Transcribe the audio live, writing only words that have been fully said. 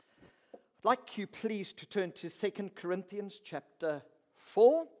I'd like you please to turn to 2 Corinthians chapter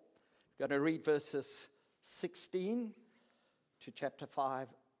 4. We're going to read verses 16 to chapter 5,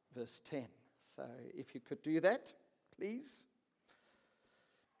 verse 10. So if you could do that, please.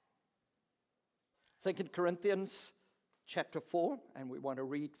 2 Corinthians chapter 4, and we want to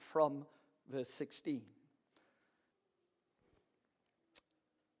read from verse 16.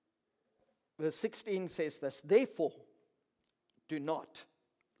 Verse 16 says this, "Therefore, do not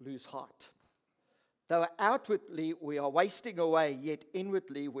lose heart. Though outwardly we are wasting away, yet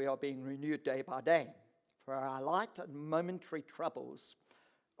inwardly we are being renewed day by day. For our light and momentary troubles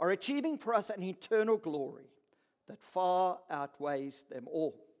are achieving for us an eternal glory that far outweighs them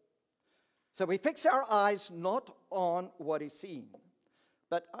all. So we fix our eyes not on what is seen,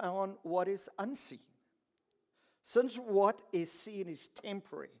 but on what is unseen. Since what is seen is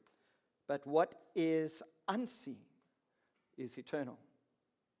temporary, but what is unseen is eternal.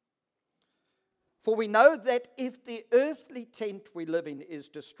 For we know that if the earthly tent we live in is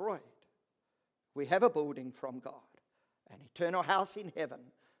destroyed, we have a building from God, an eternal house in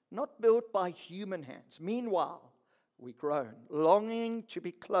heaven, not built by human hands. Meanwhile, we groan, longing to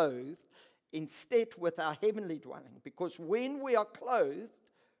be clothed instead with our heavenly dwelling, because when we are clothed,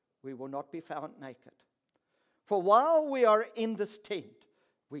 we will not be found naked. For while we are in this tent,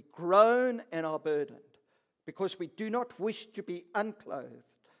 we groan and are burdened, because we do not wish to be unclothed,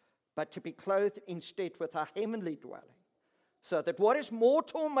 but to be clothed instead with our heavenly dwelling, so that what is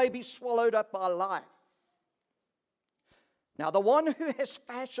mortal may be swallowed up by life. Now the one who has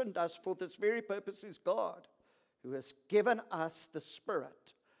fashioned us for this very purpose is God, who has given us the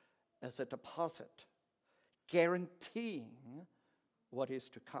Spirit as a deposit, guaranteeing what is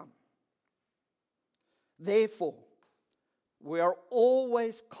to come. Therefore, we are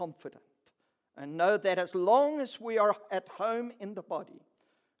always confident and know that as long as we are at home in the body,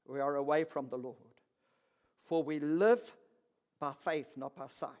 we are away from the Lord. For we live by faith, not by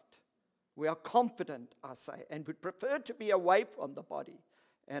sight. We are confident, I say, and would prefer to be away from the body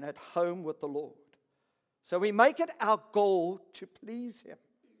and at home with the Lord. So we make it our goal to please Him,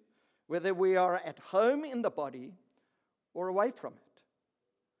 whether we are at home in the body or away from it.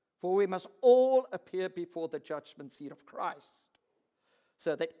 For we must all appear before the judgment seat of Christ,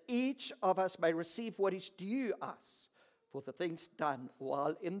 so that each of us may receive what is due us for the things done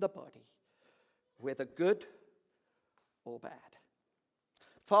while in the body, whether good or bad.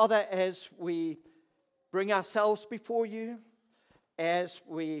 Father, as we bring ourselves before you, as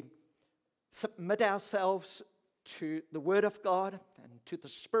we submit ourselves to the Word of God and to the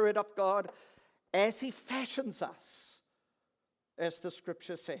Spirit of God, as He fashions us, as the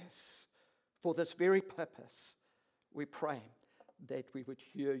Scripture says, for this very purpose, we pray that we would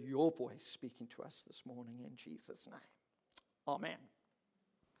hear your voice speaking to us this morning in Jesus' name. Amen.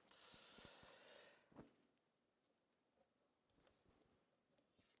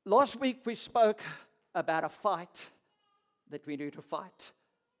 Last week we spoke about a fight that we need to fight,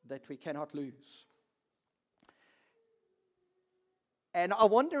 that we cannot lose. And I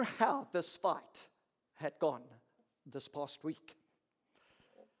wonder how this fight had gone this past week.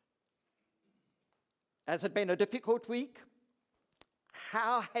 Has it been a difficult week?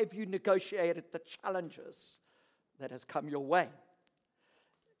 How have you negotiated the challenges that has come your way?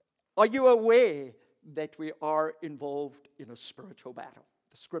 Are you aware that we are involved in a spiritual battle?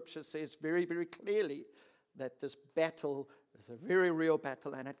 The Scripture says very, very clearly that this battle is a very real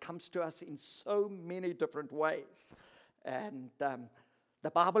battle, and it comes to us in so many different ways. And the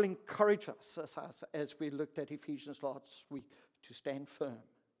Bible encourages us, as we looked at Ephesians last week, to stand firm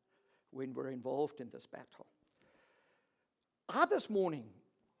when we're involved in this battle. I this morning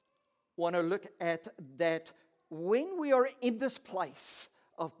want to look at that when we are in this place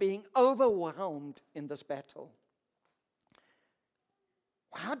of being overwhelmed in this battle.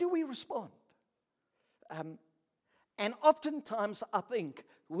 How do we respond? And oftentimes I think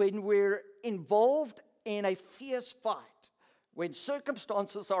when we're involved in a fierce fight, when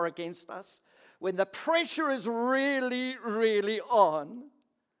circumstances are against us, when the pressure is really, really on,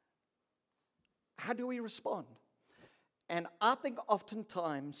 how do we respond? And I think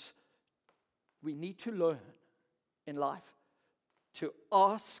oftentimes we need to learn in life to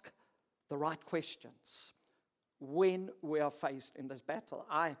ask the right questions when we are faced in this battle.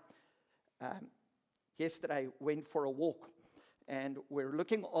 I yesterday went for a walk, and we're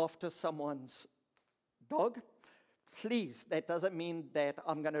looking after someone's dog. Please, that doesn't mean that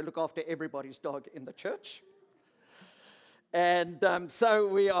I'm going to look after everybody's dog in the church. And so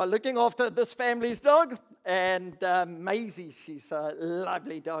we are looking after this family's dog, and Maisie, she's a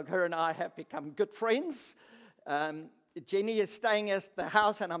lovely dog. Her and I have become good friends. Jenny is staying at the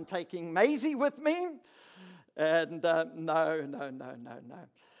house and I'm taking Maisie with me. And no.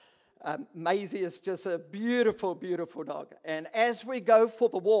 Maisie is just a beautiful, beautiful dog. And as we go for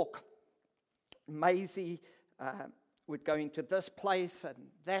the walk, Maisie would go into this place and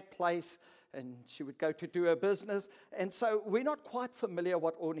that place, and she would go to do her business. And so we're not quite familiar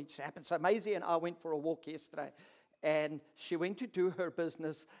what all needs to happen. So Maisie and I went for a walk yesterday, and she went to do her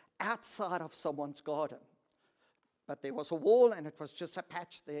business outside of someone's garden. But there was a wall, and it was just a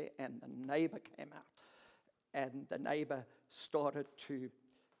patch there, and the neighbor came out. And the neighbor started to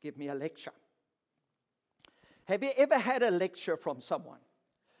give me a lecture. Have you ever had a lecture from someone?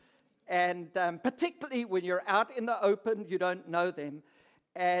 And particularly when you're out in the open, you don't know them.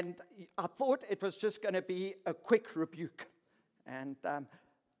 And I thought it was just going to be a quick rebuke. And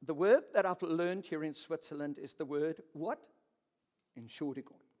the word that I've learned here in Switzerland is the word, what?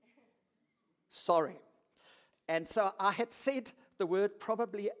 Entschuldigung. Sorry. And so I had said the word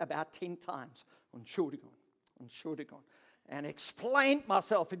probably about 10 times. Entschuldigung, Entschuldigung. And explained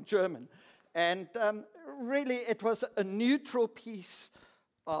myself in German. And really it was a neutral piece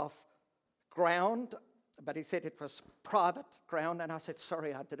of ground, but he said it was private ground, and I said,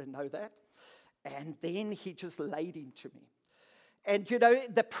 sorry, I didn't know that. And then he just laid into me. And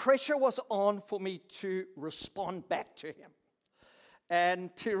the pressure was on for me to respond back to him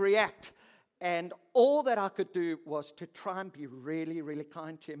and to react. And all that I could do was to try and be really, really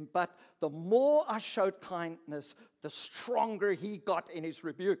kind to him. But the more I showed kindness, the stronger he got in his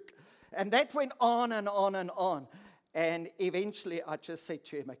rebuke. And that went on and on and on. And eventually I just said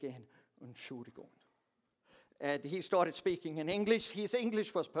to him again, Entschuldigung. And he started speaking in English. His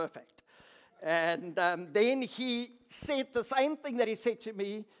English was perfect. And then he said the same thing that he said to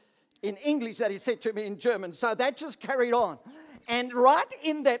me in English that he said to me in German. So that just carried on. And right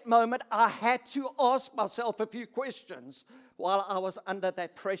in that moment, I had to ask myself a few questions while I was under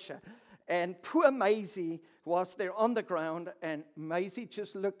that pressure. And poor Maisie was there on the ground, and Maisie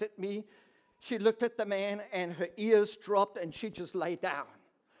just looked at me. She looked at the man, and her ears dropped, and she just lay down.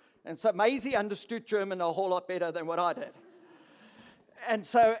 And so Maisie understood German a whole lot better than what I did. And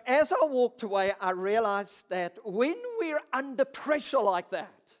so as I walked away, I realized that when we're under pressure like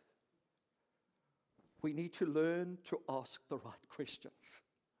that, we need to learn to ask the right questions.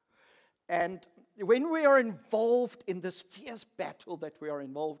 And when we are involved in this fierce battle that we are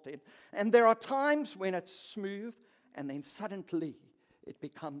involved in, and there are times when it's smooth, and then suddenly it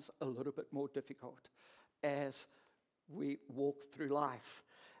becomes a little bit more difficult as we walk through life.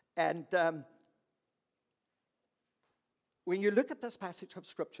 And when you look at this passage of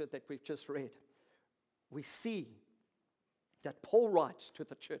Scripture that we've just read, we see that Paul writes to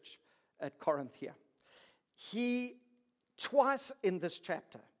the church at Corinth here. He, twice in this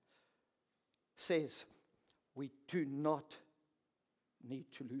chapter, says, we do not need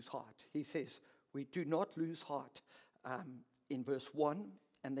to lose heart. He says, we do not lose heart in verse 1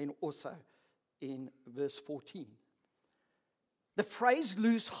 and then also in verse 14. The phrase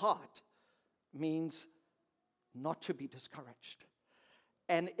lose heart means not to be discouraged.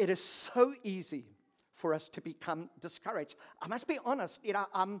 And it is so easy for us to become discouraged. I must be honest,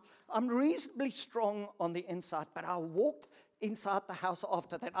 I'm reasonably strong on the inside, but I walked inside the house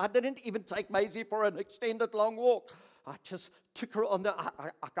after that. I didn't even take Maisie for an extended long walk. I just took her on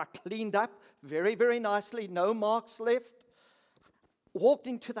I got cleaned up very, very nicely, no marks left. Walked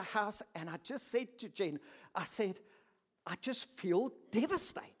into the house, and I just said to Jen, I said, I just feel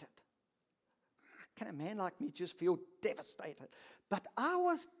devastated. Can a man like me just feel devastated? But I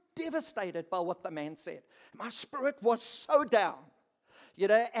was devastated by what the man said. My spirit was so down,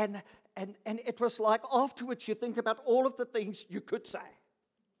 and it was like afterwards you think about all of the things you could say.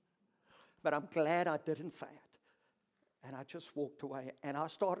 But I'm glad I didn't say it. And I just walked away, and I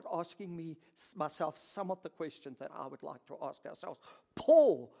started asking myself some of the questions that I would like to ask ourselves.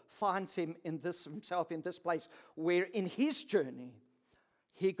 Paul finds himself in this place where in his journey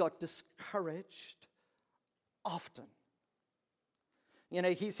he got discouraged often.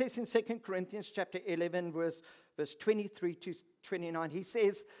 He says in 2 Corinthians chapter 11, verse 23 to 29, he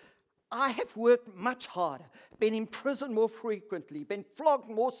says, I have worked much harder, been in prison more frequently, been flogged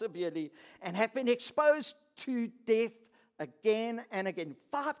more severely, and have been exposed to death again and again.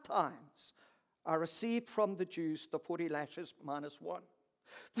 5 times I received from the Jews the 40 lashes minus 1.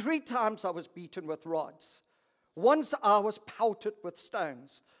 3 times I was beaten with rods. Once I was pelted with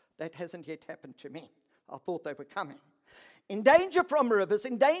stones. That hasn't yet happened to me. I thought they were coming. In danger from rivers,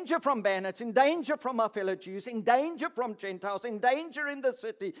 in danger from bandits, in danger from my fellow Jews, in danger from Gentiles, in danger in the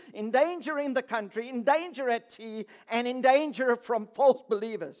city, in danger in the country, in danger at sea, and in danger from false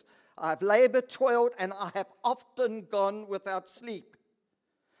believers. I've labored, toiled, and I have often gone without sleep.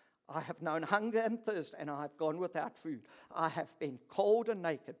 I have known hunger and thirst, and I have gone without food. I have been cold and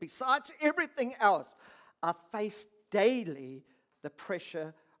naked. Besides everything else, I face daily the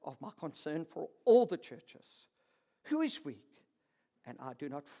pressure of my concern for all the churches. Who is weak, and I do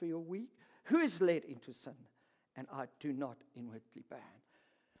not feel weak? Who is led into sin, and I do not inwardly burn?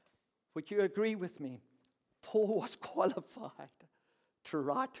 Would you agree with me? Paul was qualified to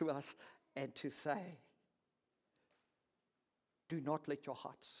write to us and to say, do not let your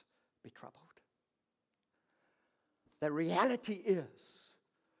hearts be troubled. The reality is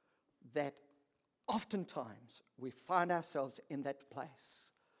that oftentimes we find ourselves in that place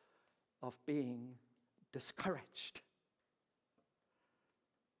of being discouraged.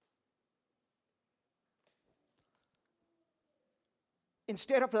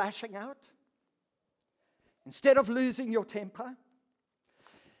 Instead of lashing out, instead of losing your temper,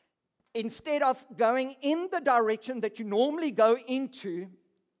 instead of going in the direction that you normally go into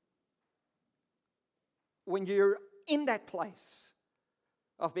when you're in that place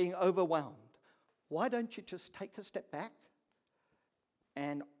of being overwhelmed, why don't you just take a step back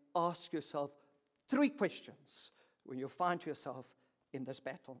and ask yourself 3 questions when you find yourself in this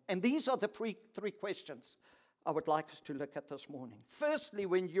battle? And these are the three questions I would like us to look at this morning. Firstly,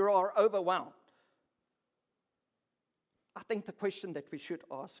 when you are overwhelmed, I think the question that we should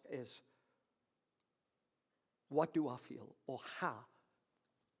ask is, what do I feel, or how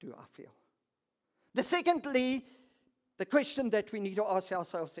do I feel? Secondly, the question that we need to ask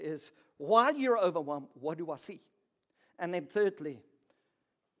ourselves is, while you're overwhelmed, what do I see? And then thirdly,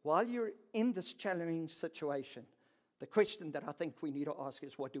 while you're in this challenging situation, the question that I think we need to ask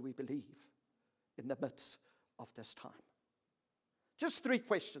is, what do we believe in the midst of this time? Just 3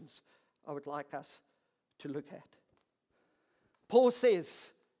 questions I would like us to look at. Paul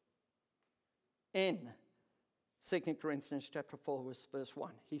says in 2 Corinthians chapter 4, verse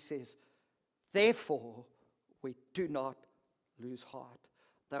 1, he says, therefore, we do not lose heart.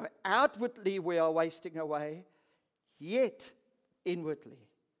 Though outwardly we are wasting away, yet inwardly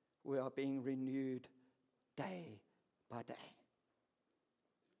we are being renewed day by day.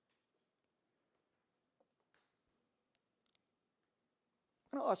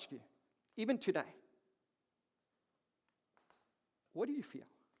 I want to ask you, even today, what do you feel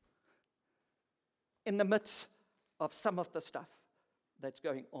in the midst of some of the stuff that's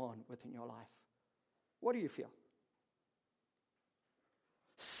going on within your life? What do you feel?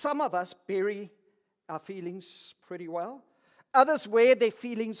 Some of us bury our feelings pretty well. Others wear their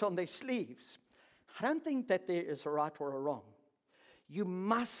feelings on their sleeves. I don't think that there is a right or a wrong. You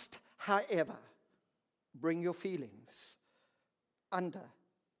must, however, bring your feelings under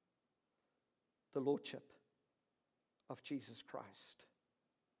the lordship of Jesus Christ.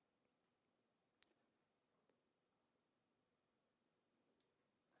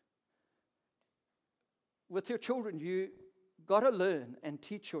 With your children, you got to learn and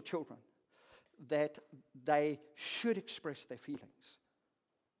teach your children that they should express their feelings.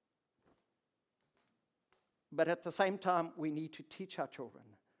 But at the same time, we need to teach our children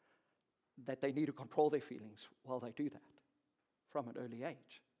that they need to control their feelings while they do that from an early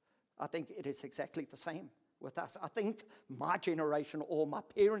age. I think it is exactly the same with us. I think my generation or my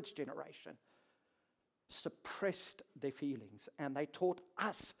parents' generation suppressed their feelings, and they taught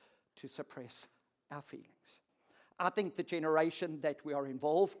us to suppress our feelings. I think the generation that we are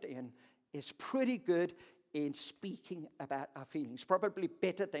involved in is pretty good in speaking about our feelings, probably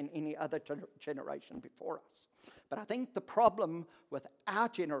better than any other generation before us. But I think the problem with our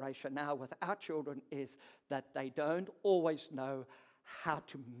generation now, with our children, is that they don't always know how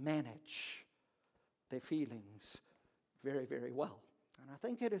to manage their feelings very, very well. And I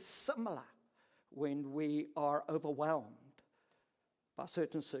think it is similar when we are overwhelmed by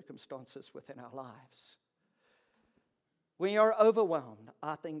certain circumstances within our lives. When you're overwhelmed,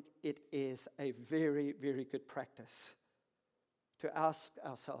 I think it is a very, very good practice to ask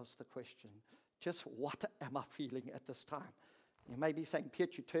ourselves the question, just what am I feeling at this time? You may be saying,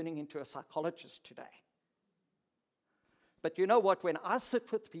 Peet, you're turning into a psychologist today. But you know what? When I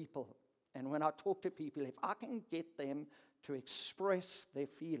sit with people and when I talk to people, if I can get them to express their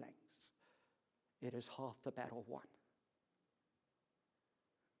feelings, it is half the battle won.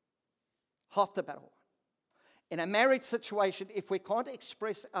 Half the battle won. In a marriage situation, if we can't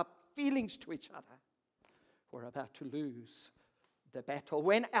express our feelings to each other, we're about to lose the battle.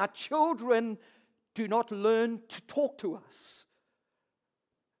 When our children do not learn to talk to us,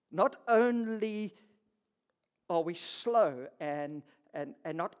 not only are we slow and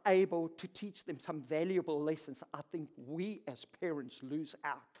not able to teach them some valuable lessons, I think we as parents lose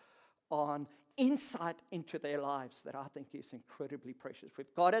out on insight into their lives that I think is incredibly precious.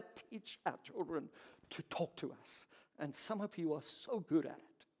 We've got to teach our children to talk to us. And some of you are so good at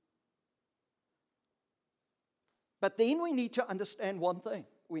it. But then we need to understand one thing.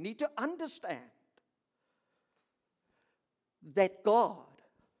 We need to understand that God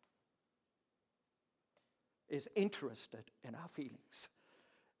is interested in our feelings.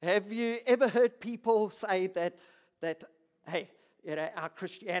 Have you ever heard people say that hey, our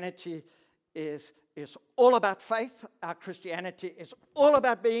Christianity is all about faith. Our Christianity is all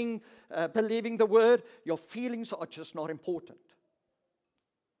about believing the word. Your feelings are just not important.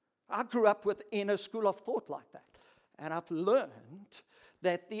 I grew up within a school of thought like that. And I've learned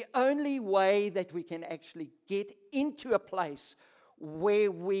that the only way that we can actually get into a place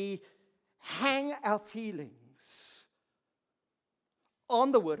where we hang our feelings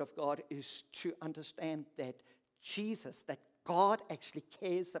on the Word of God is to understand that Jesus, that God actually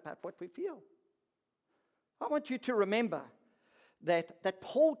cares about what we feel. I want you to remember that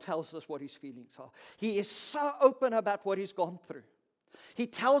Paul tells us what his feelings are. He is so open about what he's gone through. He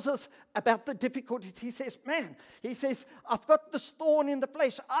tells us about the difficulties. He says, I've got this thorn in the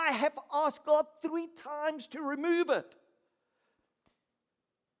flesh. I have asked God 3 times to remove it.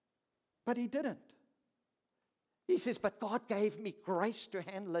 But he didn't. He says, but God gave me grace to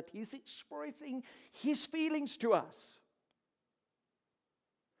handle it. He's expressing his feelings to us.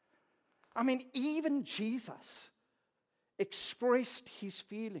 I mean, even Jesus expressed his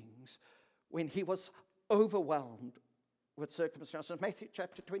feelings when he was overwhelmed with circumstances. Matthew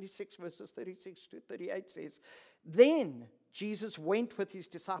chapter 26, verses 36 to 38 says, then Jesus went with his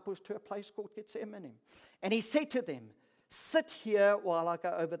disciples to a place called Gethsemane. And he said to them, sit here while I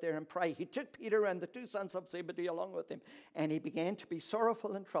go over there and pray. He took Peter and the 2 sons of Zebedee along with him, and he began to be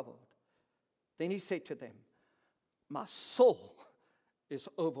sorrowful and troubled. Then he said to them, my soul is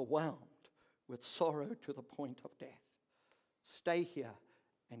overwhelmed with sorrow to the point of death. Stay here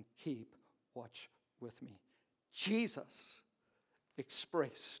and keep watch with me. Jesus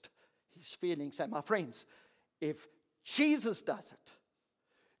expressed his feelings. And my friends, if Jesus does it,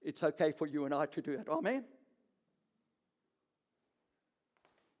 it's okay for you and I to do it. Amen?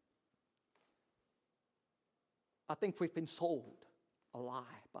 I think we've been sold a lie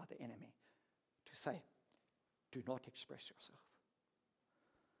by the enemy to say, do not express yourself.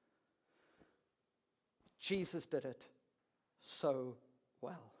 Jesus did it so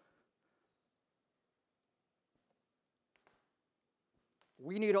well.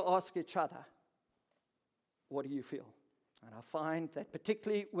 We need to ask each other, what do you feel? And I find that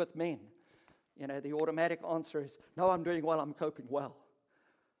particularly with men, the automatic answer is, no, I'm doing well, I'm coping well.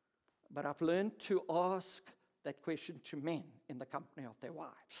 But I've learned to ask that question to men in the company of their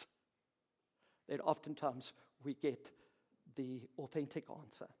wives. That oftentimes we get the authentic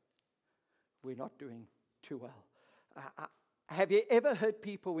answer. We're not doing too well. Have you ever heard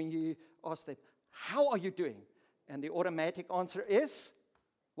people when you ask them, how are you doing? And the automatic answer is,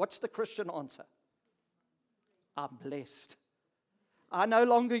 what's the Christian answer? I'm blessed. I no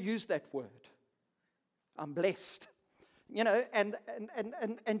longer use that word. I'm blessed. And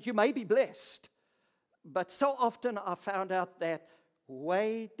you may be blessed. But so often I found out that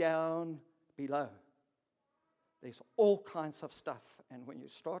way down below, there's all kinds of stuff. And when you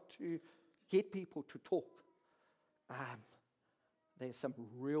start to get people to talk, there's some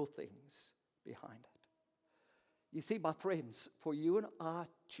real things behind it. You see, my friends, for you and I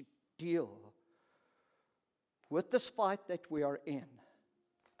to deal with this fight that we are in,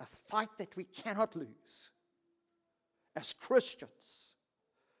 a fight that we cannot lose, as Christians,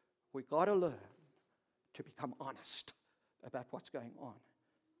 we got to learn to become honest about what's going on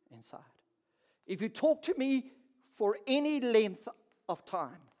inside. If you talk to me for any length of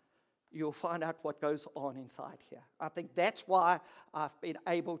time, you'll find out what goes on inside here. I think that's why I've been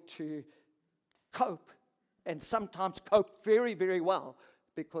able to cope, and sometimes cope very, very well,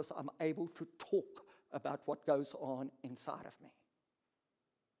 because I'm able to talk about what goes on inside of me.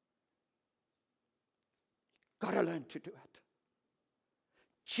 Got to learn to do it.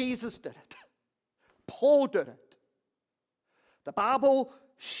 Jesus did it. Paul did it. The Bible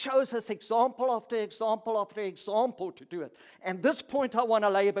shows us example after example after example to do it. And this point I want to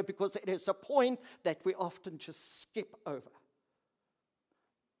labor because it is a point that we often just skip over.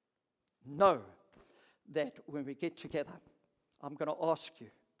 Know that when we get together, I'm going to ask you,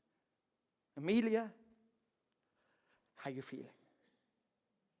 Amelia, how you feeling?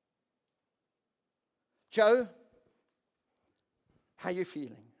 Joe, how you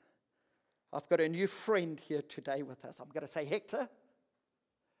feeling? I've got a new friend here today with us. I'm going to say, Hector,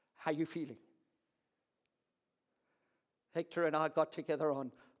 how you feeling? Hector and I got together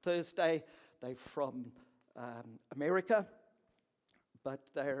on Thursday. They're from America, but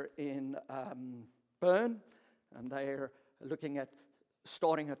they're in Bern, and they're looking at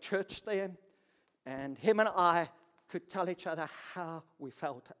starting a church there. And him and I could tell each other how we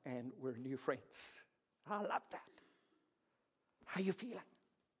felt, and we're new friends. I love that. How you feeling?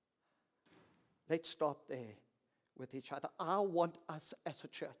 Let's start there with each other. I want us as a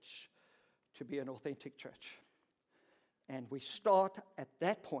church to be an authentic church. And we start at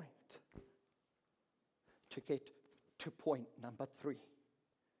that point to get to point number 3,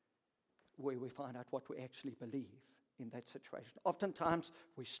 where we find out what we actually believe in that situation. Oftentimes,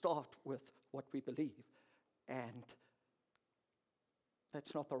 we start with what we believe, and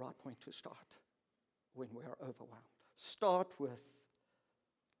that's not the right point to start when we are overwhelmed. Start with,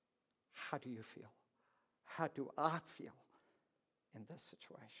 how do you feel? How do I feel in this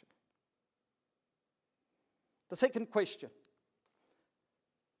situation? The second question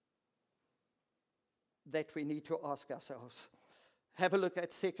that we need to ask ourselves, have a look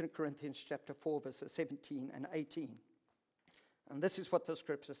at 2 Corinthians chapter 4, verses 17 and 18. And this is what the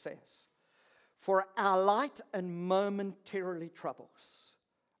scripture says. For our light and momentarily troubles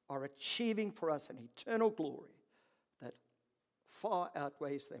are achieving for us an eternal glory that far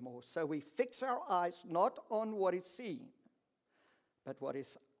outweighs them all. So we fix our eyes not on what is seen, but what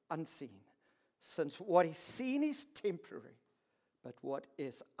is unseen. Since what is seen is temporary, but what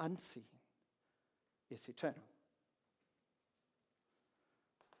is unseen is eternal.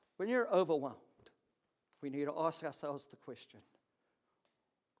 When you're overwhelmed, we need to ask ourselves the question,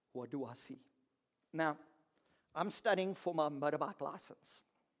 what do I see? Now, I'm studying for my motorbike license.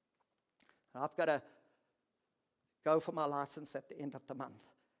 I've got to go for my license at the end of the month,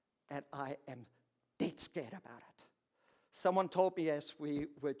 and I am dead scared about it. Someone told me as we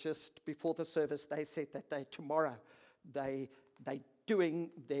were just before the service, they said that tomorrow they doing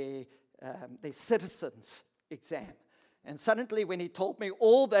their citizens exam. And suddenly when he told me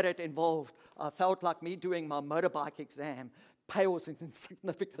all that it involved, I felt like me doing my motorbike exam pales in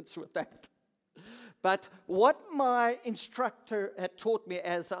significance with that. But what my instructor had taught me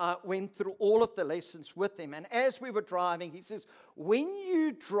as I went through all of the lessons with him, and as we were driving, he says, when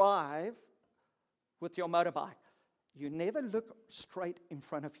you drive with your motorbike, you never look straight in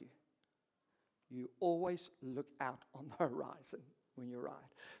front of you. You always look out on the horizon when you ride.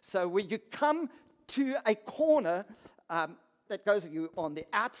 So when you come to a corner that goes you on the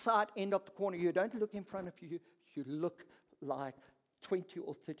outside end of the corner, you don't look in front of you, you look like 20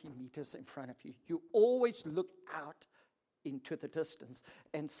 or 30 meters in front of you. You always look out into the distance.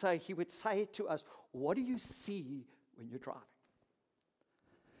 And so he would say to us, what do you see when you're driving?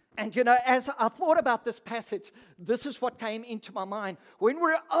 And you know, as I thought about this passage, this is what came into my mind. When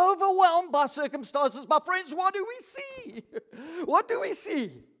we're overwhelmed by circumstances, my friends, what do we see? What do we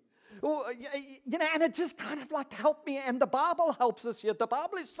see? You know, and it just kind of like helped me, and the Bible helps us here. The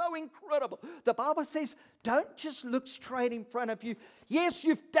Bible is so incredible. The Bible says, don't just look straight in front of you. Yes,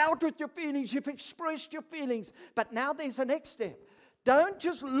 you've dealt with your feelings, you've expressed your feelings, but now there's a next step. Don't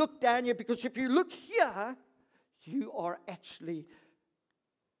just look down here, because if you look here, you are actually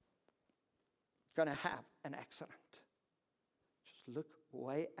going to have an accident. Just look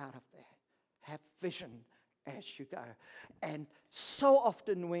way out of there. Have vision as you go. And so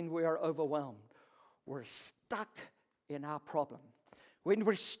often when we are overwhelmed, we're stuck in our problem. When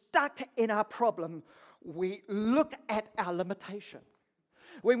we're stuck in our problem, we look at our limitation.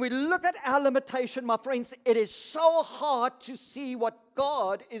 When we look at our limitation, my friends, it is so hard to see what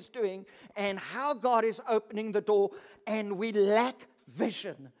God is doing and how God is opening the door, and we lack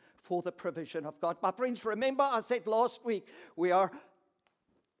vision for the provision of God. My friends, remember I said last week, we are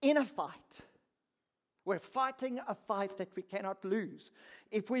in a fight. We're fighting a fight that we cannot lose.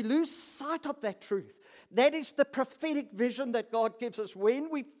 If we lose sight of that truth, that is the prophetic vision that God gives us when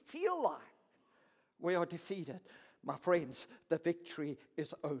we feel like we are defeated. My friends, the victory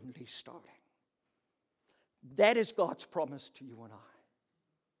is only starting. That is God's promise to you and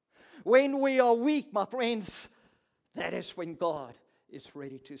I. When we are weak, my friends, that is when God is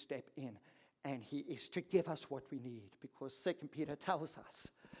ready to step in, and He is to give us what we need, because 2 Peter tells us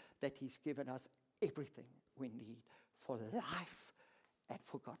that He's given us everything we need for life and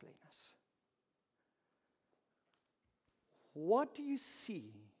for godliness. What do you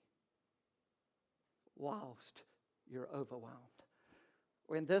see whilst you're overwhelmed?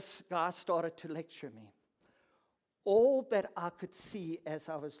 When this guy started to lecture me, all that I could see as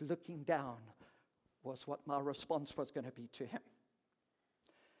I was looking down was what my response was going to be to him.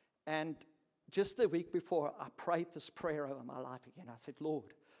 And just the week before, I prayed this prayer over my life again. I said,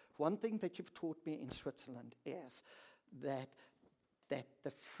 Lord, one thing that you've taught me in Switzerland is that that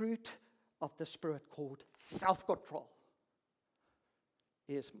the fruit of the Spirit called self-control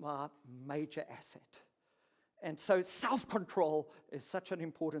is my major asset. And so self-control is such an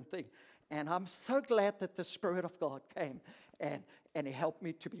important thing. And I'm so glad that the Spirit of God came and He helped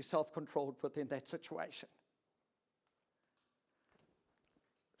me to be self-controlled within that situation.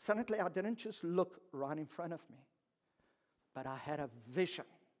 Suddenly, I didn't just look right in front of me, but I had a vision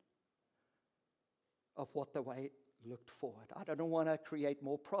of what the way looked forward. I don't want to create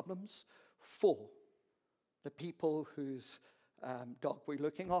more problems for the people whose dog we're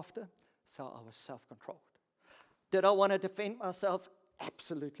looking after, so I was self-controlled. Did I want to defend myself?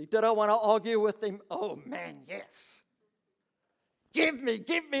 Absolutely. Did I want to argue with them? Oh man, yes. Give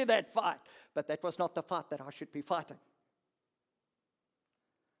me that fight. But that was not the fight that I should be fighting.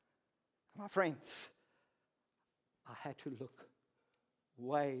 My friends, I had to look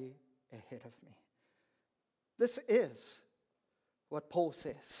way ahead of me. This is what Paul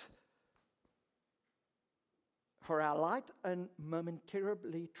says. For our light and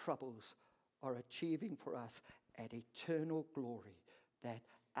momentarily troubles are achieving for us an eternal glory that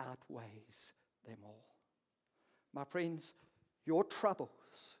outweighs them all. My friends, your troubles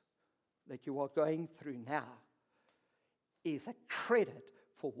that you are going through now is a credit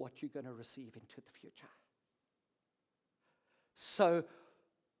for what you're going to receive into the future. So,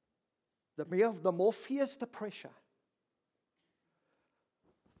 the more fierce the pressure,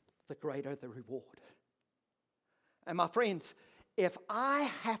 the greater the reward. And my friends, if I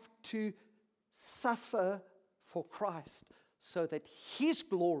have to suffer for Christ so that His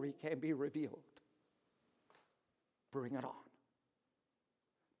glory can be revealed, bring it on.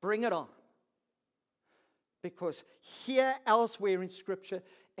 Bring it on. Because here elsewhere in Scripture,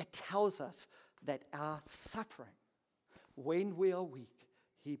 it tells us that our suffering, when we are weak,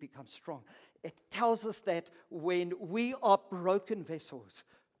 He becomes strong. It tells us that when we are broken vessels,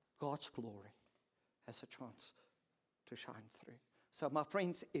 God's glory has a chance to shine through. So, my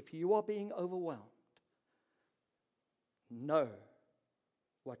friends, if you are being overwhelmed, know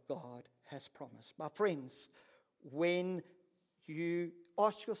what God has promised. My friends, when you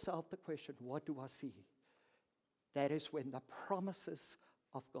ask yourself the question, what do I see? That is when the promises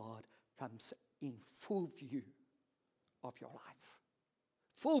of God comes in full view of your life.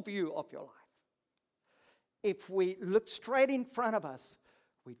 Full view of your life. If we look straight in front of us,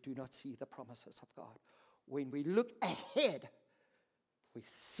 we do not see the promises of God. When we look ahead, we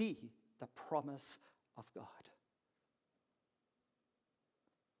see the promise of God.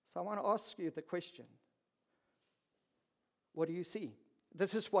 So I want to ask you the question, what do you see?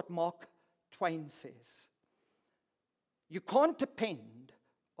 This is what Mark Twain says. You can't depend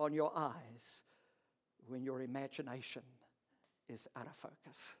on your eyes when your imagination is out of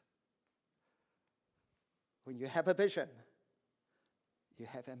focus. When you have a vision, you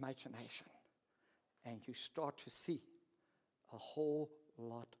have imagination, and you start to see a whole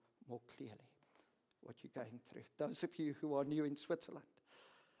lot more clearly what you're going through. Those of you who are new in Switzerland,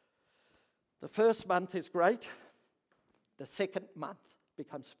 the first month is great. The second month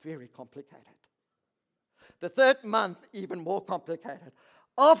becomes very complicated. The third month, even more complicated.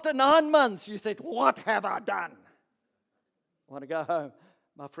 After 9 months, you said, what have I done? I want to go home.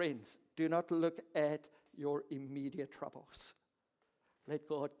 My friends, do not look at your immediate troubles. Let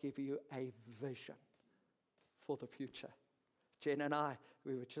God give you a vision for the future. Jen and I,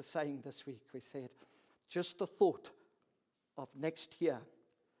 we were just saying this week, we said, just the thought of next year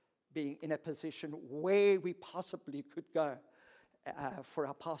being in a position where we possibly could go for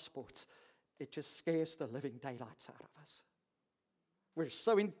our passports, it just scares the living daylights out of us. We're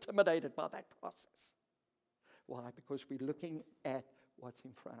so intimidated by that process. Why? Because we're looking at what's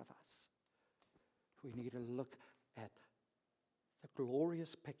in front of us. We need to look at the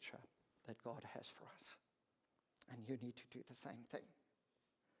glorious picture that God has for us. And you need to do the same thing.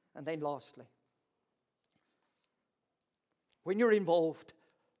 And then lastly, when you're involved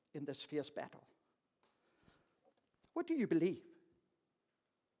in this fierce battle, what do you believe?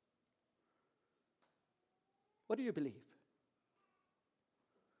 What do you believe?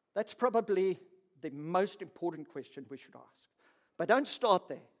 That's probably the most important question we should ask. But don't start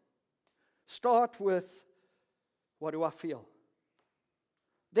there. Start with, what do I feel?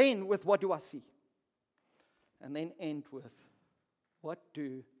 Then with, what do I see? And then end with, what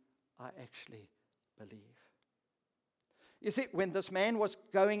do I actually believe? You see, when this man was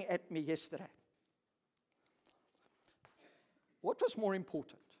going at me yesterday, what was more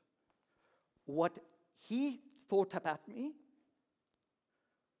important? What he thought about me,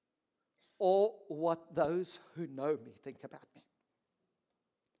 or what those who know me think about me?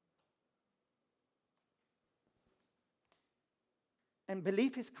 And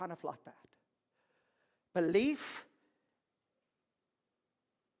belief is kind of like that. Belief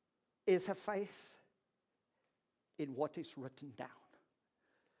is a faith in what is written down.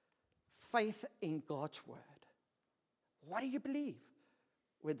 Faith in God's word. What do you believe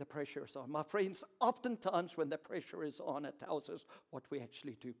when the pressure is on? My friends, oftentimes when the pressure is on, it tells us what we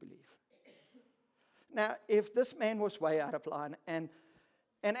actually do believe. Now, if this man was way out of line, and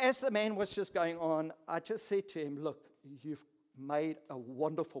as the man was just going on, I just said to him, look, you've made a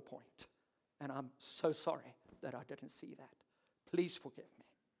wonderful point, and I'm so sorry that I didn't see that. Please forgive me.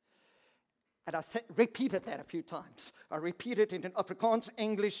 And I repeated that a few times. I repeated it in Afrikaans,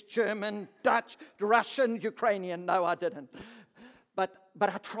 English, German, Dutch, Russian, Ukrainian. No, I didn't. But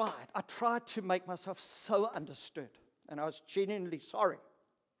I tried. I tried to make myself so understood. And I was genuinely sorry.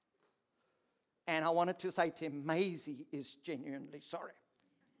 And I wanted to say to him, Maisie is genuinely sorry.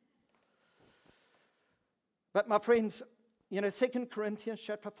 But my friends, 2 Corinthians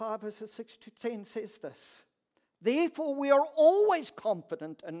chapter 5, verses 6 to 10 says this. Therefore, we are always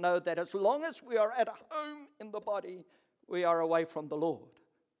confident and know that as long as we are at home in the body, we are away from the Lord.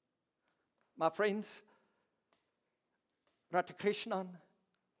 My friends, Radhakrishnan,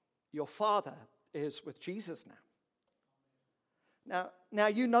 your father is with Jesus now. Now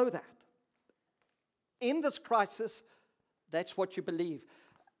you know that. In this crisis, that's what you believe.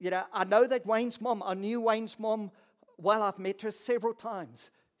 I know that Wayne's mom, I knew Wayne's mom well. I've met her several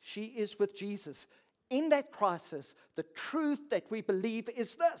times. She is with Jesus. In that crisis, the truth that we believe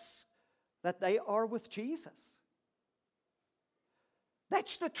is this, that they are with Jesus.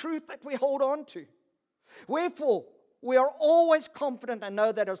 That's the truth that we hold on to. Wherefore, we are always confident and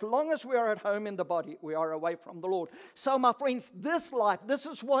know that as long as we are at home in the body, we are away from the Lord. So, my friends, this life, this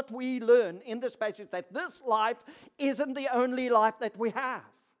is what we learn in this passage, that this life isn't the only life that we have.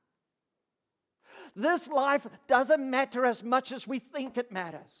 This life doesn't matter as much as we think it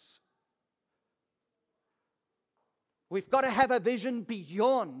matters. We've got to have a vision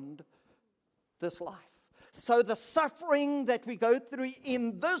beyond this life. So the suffering that we go through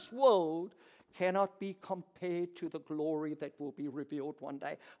in this world cannot be compared to the glory that will be revealed one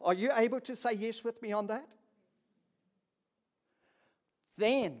day. Are you able to say yes with me on that?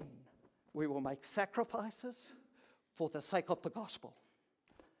 Then we will make sacrifices for the sake of the gospel.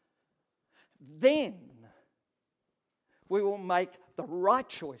 Then we will make the right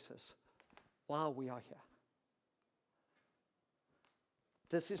choices while we are here.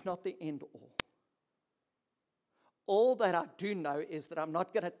 This is not the end all. All that I do know is that I'm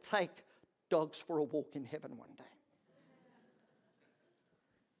not going to take dogs for a walk in heaven one day.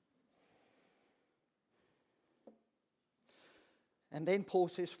 And then Paul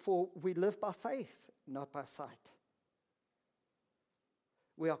says, for we live by faith, not by sight.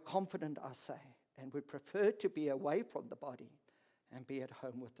 We are confident, I say, and we prefer to be away from the body and be at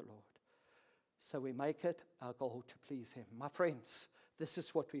home with the Lord. So we make it our goal to please him. My friends, this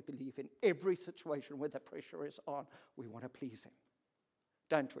is what we believe in every situation where the pressure is on. We want to please him,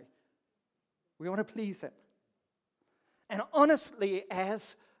 don't we? We want to please him. And honestly,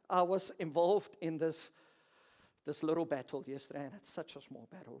 as I was involved in this little battle yesterday, and it's such a small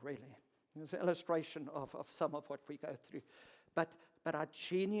battle, really. It's an illustration of some of what we go through. But I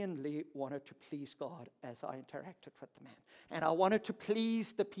genuinely wanted to please God as I interacted with the man. And I wanted to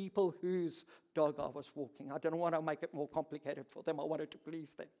please the people whose dog I was walking. I didn't want to make it more complicated for them. I wanted to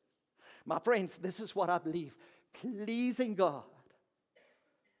please them. My friends, this is what I believe. Pleasing God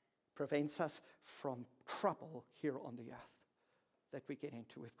prevents us from trouble here on the earth that we get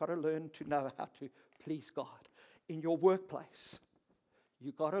into. We've got to learn to know how to please God. In your workplace,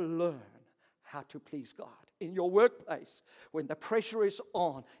 you've got to learn how to please God. In your workplace, when the pressure is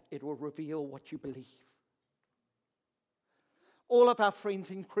on, it will reveal what you believe. All of our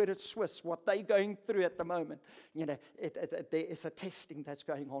friends in Credit Suisse, what they're going through at the moment, there is a testing that's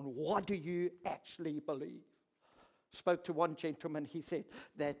going on. What do you actually believe? Spoke to one gentleman, he said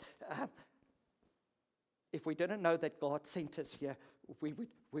that if we didn't know that God sent us here, we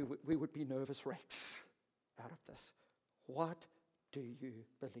would be nervous wrecks out of this. What do you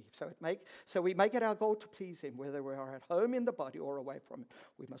believe? So we make it our goal to please him, whether we are at home in the body or away from it.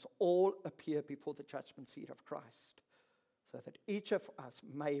 We must all appear before the judgment seat of Christ, so that each of us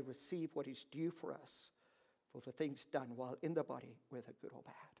may receive what is due for us for the things done while in the body, whether good or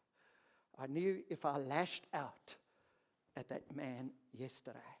bad. I knew if I lashed out at that man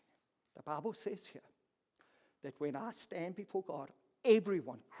yesterday, the Bible says here that when I stand before God,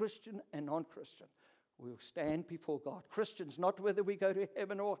 everyone, Christian and non-Christian, we'll stand before God. Christians, not whether we go to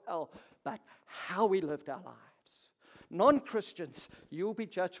heaven or hell, but how we lived our lives. Non-Christians, you'll be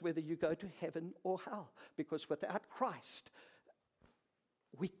judged whether you go to heaven or hell. Because without Christ,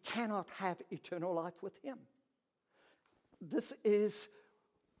 we cannot have eternal life with him. This is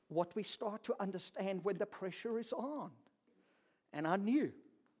what we start to understand when the pressure is on. And I knew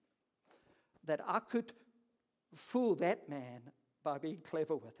that I could fool that man by being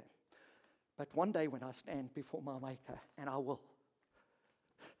clever with him. But one day when I stand before my Maker, and I will,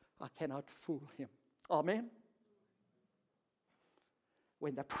 I cannot fool him. Amen?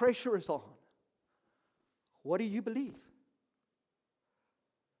 When the pressure is on, what do you believe?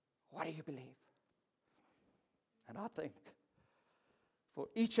 What do you believe? And I think for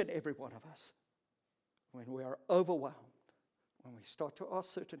each and every one of us, when we are overwhelmed, when we start to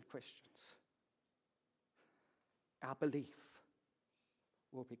ask certain questions, our belief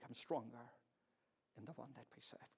will become stronger in the one that we serve.